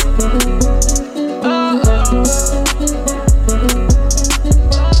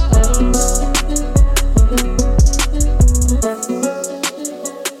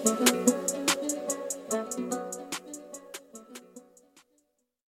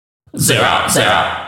 Zero.